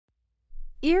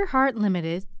Earhart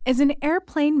Limited is an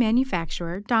airplane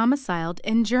manufacturer domiciled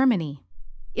in Germany.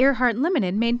 Earhart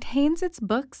Limited maintains its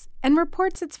books and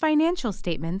reports its financial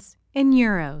statements in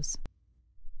euros.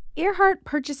 Earhart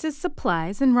purchases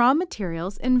supplies and raw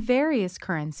materials in various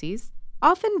currencies,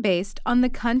 often based on the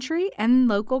country and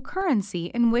local currency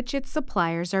in which its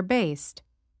suppliers are based.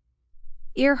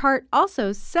 Earhart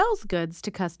also sells goods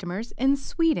to customers in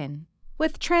Sweden,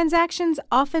 with transactions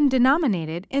often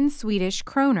denominated in Swedish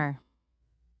kroner.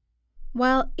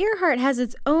 While Earhart has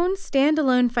its own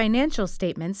standalone financial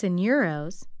statements in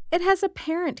euros, it has a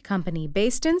parent company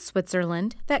based in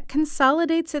Switzerland that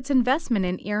consolidates its investment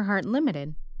in Earhart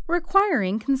Limited,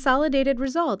 requiring consolidated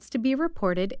results to be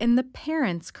reported in the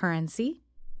parent's currency,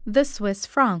 the Swiss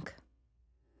franc.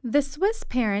 The Swiss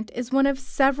parent is one of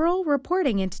several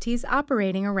reporting entities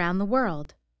operating around the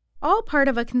world, all part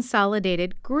of a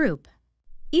consolidated group.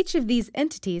 Each of these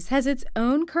entities has its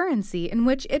own currency in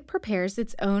which it prepares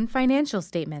its own financial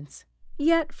statements.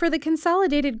 Yet, for the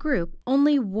consolidated group,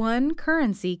 only one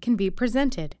currency can be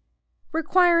presented,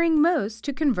 requiring most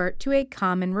to convert to a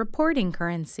common reporting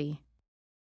currency.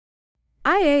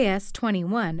 IAS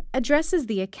 21 addresses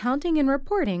the accounting and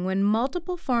reporting when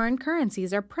multiple foreign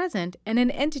currencies are present in an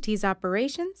entity's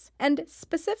operations and,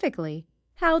 specifically,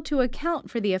 how to account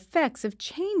for the effects of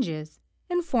changes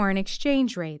in foreign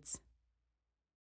exchange rates.